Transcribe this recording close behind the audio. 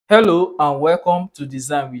Hello and welcome to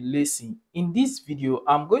Design with Lacy. In this video,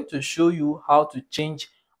 I'm going to show you how to change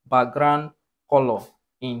background color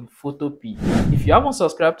in PhotoPea. If you haven't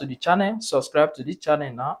subscribed to the channel, subscribe to the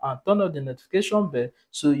channel now and turn on the notification bell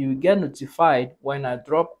so you get notified when I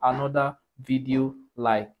drop another video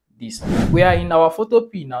like this. We are in our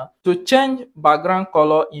PhotoPea now. To change background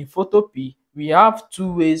color in PhotoPea, we have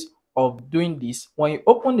two ways of doing this. When you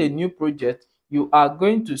open a new project, you are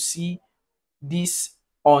going to see this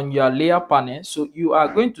on your layer panel. So you are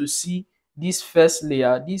going to see this first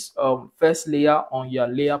layer, first layer on your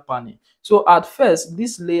layer panel. So at first,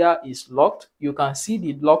 this layer is locked. You can see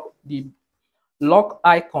the lock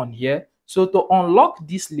icon here. So to unlock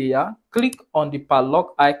this layer, click on the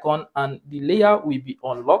padlock icon and the layer will be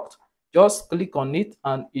unlocked. Just click on it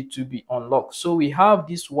and it will be unlocked. So we have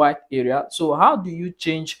this white area. So how do you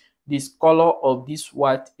change this color of this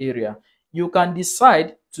white area? You can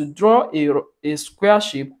decide to draw a square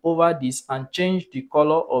shape over this and change the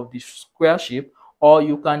color of the square shape, or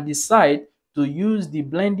you can decide to use the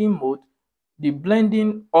blending mode, the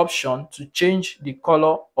blending option, to change the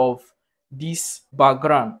color of this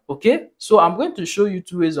background. Okay, so I'm going to show you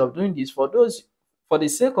two ways of doing this for the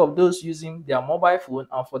sake of those using their mobile phone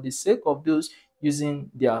and for the sake of those using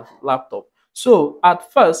their laptop. So at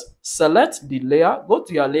first, select the layer, go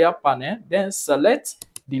to your layer panel, then select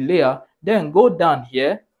the layer, then go down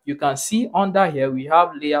here. You can see under here we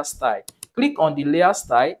have layer style. Click on the layer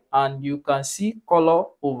style and you can see color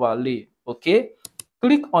overlay. Okay,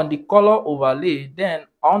 click on the color overlay. Then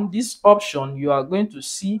on this option, you are going to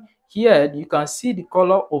see here, you can see the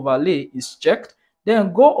color overlay is checked.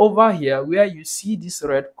 Then go over here where you see this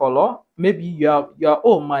red color. Maybe your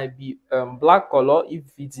own might be black color. If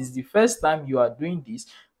it is the first time you are doing this,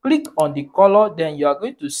 click on the color. Then you are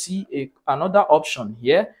going to see another option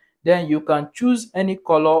here. Then you can choose any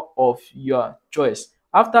color of your choice.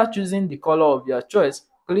 After choosing the color of your choice,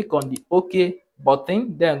 click on the OK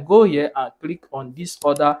button. Then go here and click on this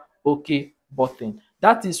other OK button.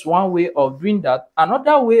 That is one way of doing that.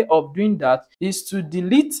 Another way of doing that is to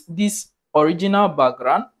delete this original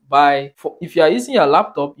background if you are using your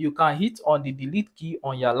laptop, you can hit on the delete key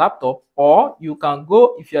on your laptop, or you can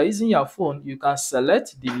go, if you are using your phone, you can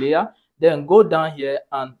select the layer, then go down here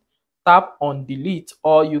and tap on delete,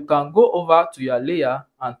 or you can go over to your layer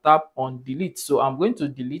and tap on delete. So I'm going to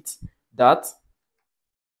delete that.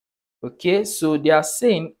 Okay, so they are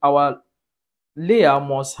saying our layer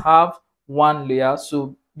must have one layer.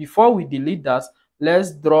 So before we delete that,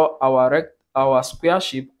 let's draw our square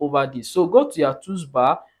shape over this. So go to your tools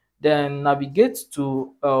bar, then navigate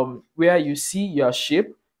to where you see your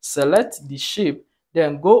shape, select the shape,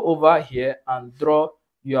 then go over here and draw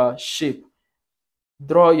your shape.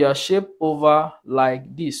 Draw your shape over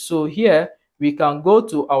like this. So here we can go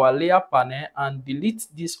to our layer panel and delete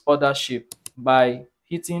this other shape by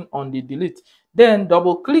hitting on the delete. Then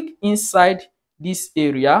double click inside this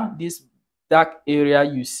area, this dark area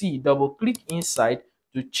you see, double click inside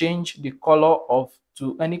to change the color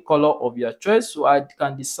to any color of your choice. So I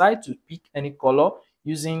can decide to pick any color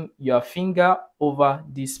using your finger over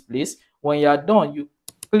this place. When you are done, you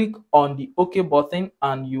click on the OK button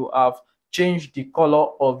and you have changed the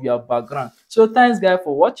color of your background. So thanks guys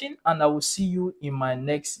for watching, and I will see you in my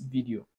next video.